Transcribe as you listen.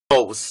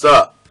what's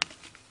up?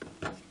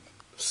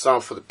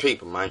 Something for the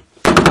people, man.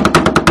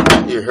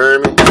 You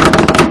heard me?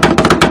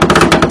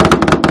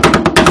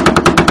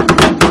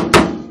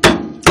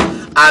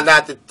 I'd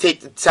like to take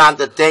the time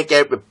to thank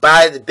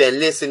everybody that's been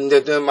listening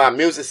to my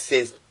music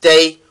since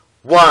day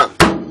one.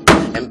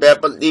 And better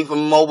believe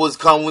I'm always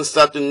coming with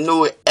something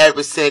new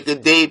every single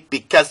day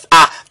because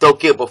I don't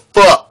give a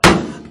fuck.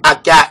 I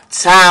got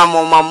time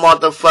on my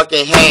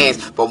motherfucking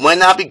hands. But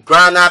when I be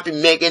grinding, I be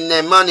making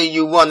that money,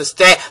 you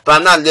understand? But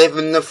I'm not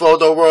living for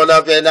the world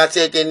of it. I'm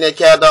taking the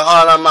care of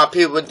all of my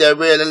people that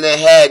really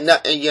had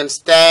nothing, you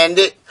understand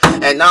it?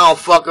 And I don't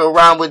fuck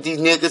around with these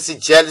niggas who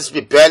jealous,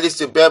 rebellious,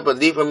 you better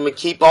believe them and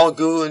keep on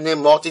doing it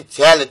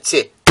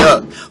multi-talented.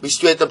 We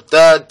straight up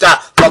thugged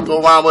out. Fuck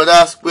around with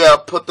us, we'll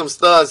put them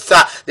studs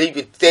out. Leave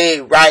you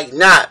dead right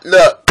now.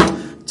 Look,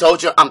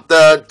 told you I'm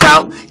thugged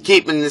out.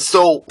 Keeping it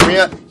so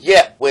real,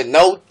 yeah, with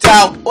no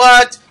doubt.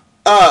 What?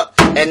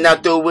 And I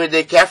do with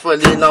it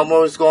carefully. No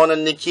more is going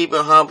on to keep it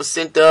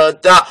 100%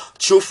 thugged out.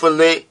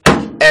 Truthfully,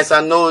 as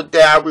I know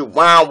that I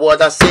rewind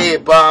what I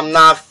said, but I'm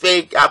not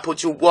fake. I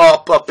put you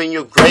up in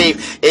your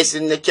grave. It's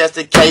in the just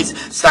the case.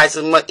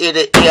 Slicing my ear to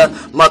ear.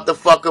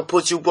 Motherfucker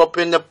put you up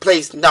in the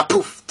place. Now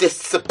poof,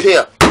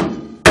 disappear.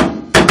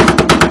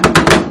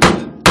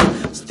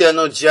 Still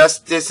no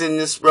justice in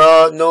this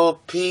world. No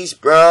peace,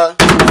 bruh.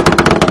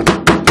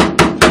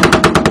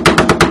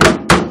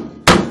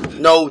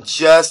 No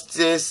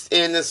justice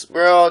in this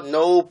world.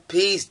 No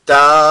peace,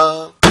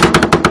 dawg.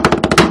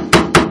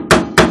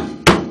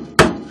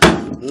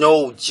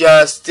 No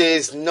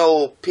justice,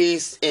 no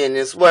peace in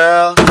this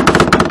world.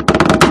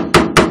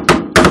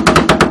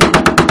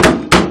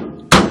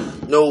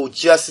 No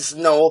justice,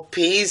 no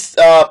peace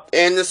up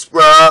in this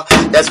world.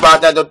 That's why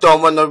I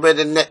don't want to read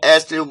the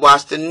actually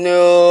watch the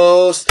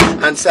news.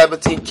 And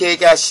 17K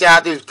got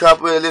shot. There's a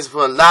couple of this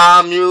for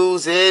loud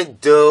music,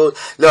 dude.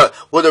 Look,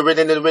 what the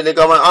really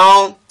going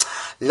on?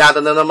 A lot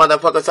of the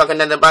motherfuckers talking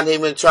about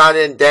him and trying,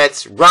 and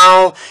that's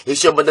wrong. He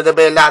should have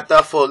been locked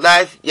up for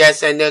life.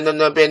 Yes, and then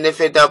no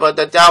benefit of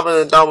the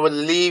devil. Don't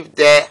believe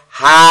that.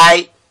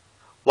 High.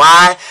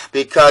 Why?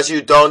 Because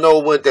you don't know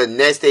when the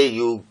next day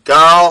you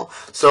gone.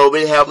 So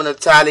we helping to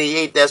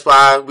retaliate. That's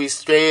why we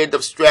straight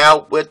up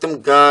strapped with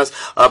them guns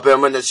up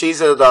in the streets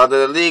of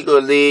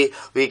illegally.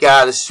 We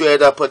gotta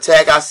straight up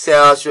protect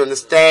ourselves. You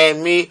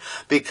understand me?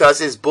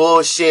 Because it's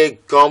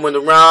bullshit going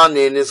around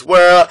in this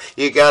world.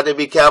 You gotta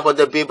be careful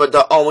to people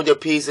that own your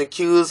P's and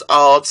Q's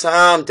all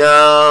time,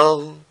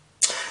 though.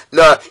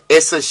 Look,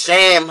 it's a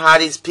shame how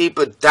these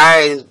people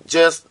dying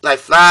just like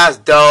flies,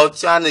 dog.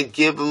 Trying to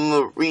give them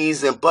a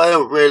reason, but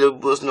it really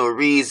was no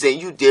reason.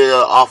 You did it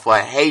off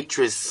a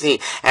hatred scene,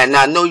 and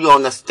I know you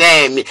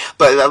understand me.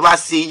 But if I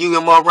see you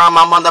around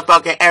my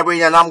motherfucking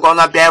area, and I'm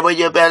gonna bury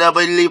you, better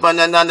believe on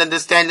an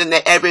understanding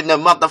that every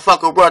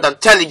motherfucking world. I'm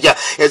telling ya,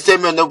 it's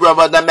in the world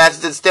of the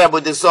masters stand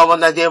with this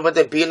all I did with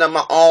it being on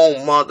my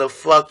own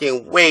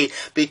motherfucking way.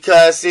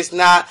 Because it's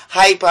not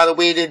hype by the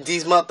way that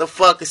these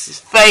motherfuckers is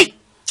fake.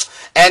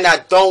 And I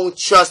don't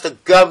trust the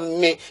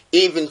government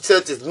even to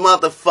this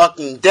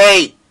motherfucking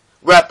day.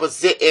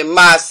 Representing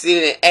my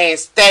city and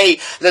state.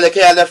 Lil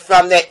Killah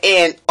from the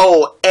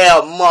NOL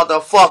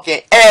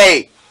motherfucking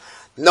A.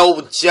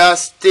 No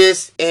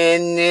justice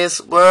in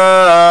this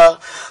world.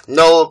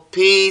 No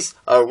peace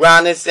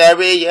around this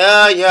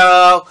area,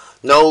 yo.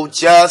 No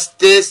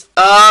justice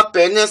up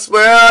in this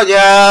world,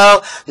 yo.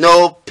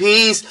 No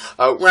peace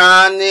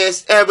around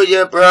this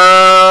area,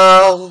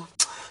 bro.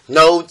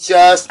 No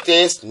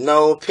justice,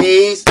 no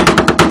peace.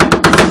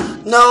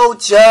 No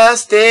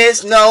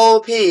justice, no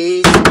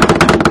peace.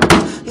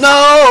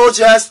 No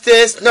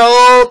justice,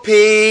 no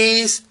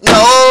peace.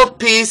 No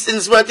peace in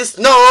this world, there's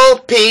no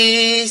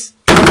peace.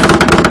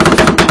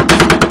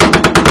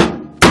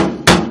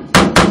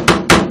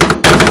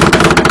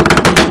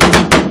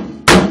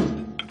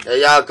 There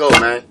y'all go,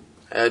 man.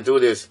 I do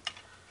this.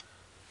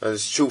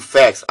 It's true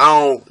facts. I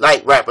don't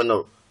like rapping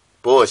no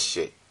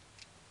bullshit.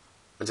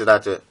 I just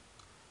like to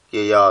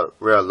give y'all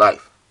real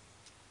life.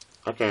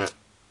 I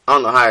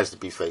don't know how it's to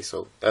be fake,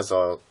 so that's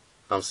all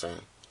I'm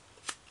saying.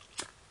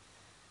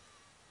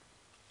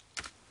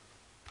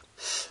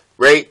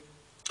 Rate,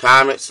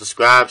 comment,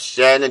 subscribe,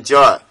 share, and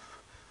enjoy.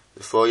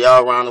 For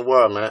y'all around the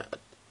world, man.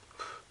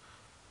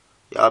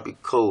 Y'all be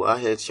cool. I'll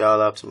hit y'all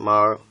up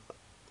tomorrow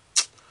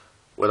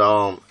with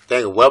I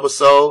think a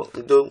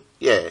webisode do.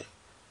 Yeah.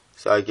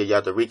 So I give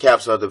y'all the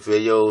recaps of the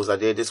videos I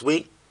did this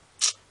week.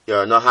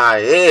 Y'all know how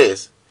it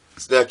is.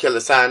 Lil Killah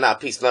signing out.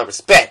 Peace, love,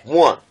 respect.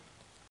 1.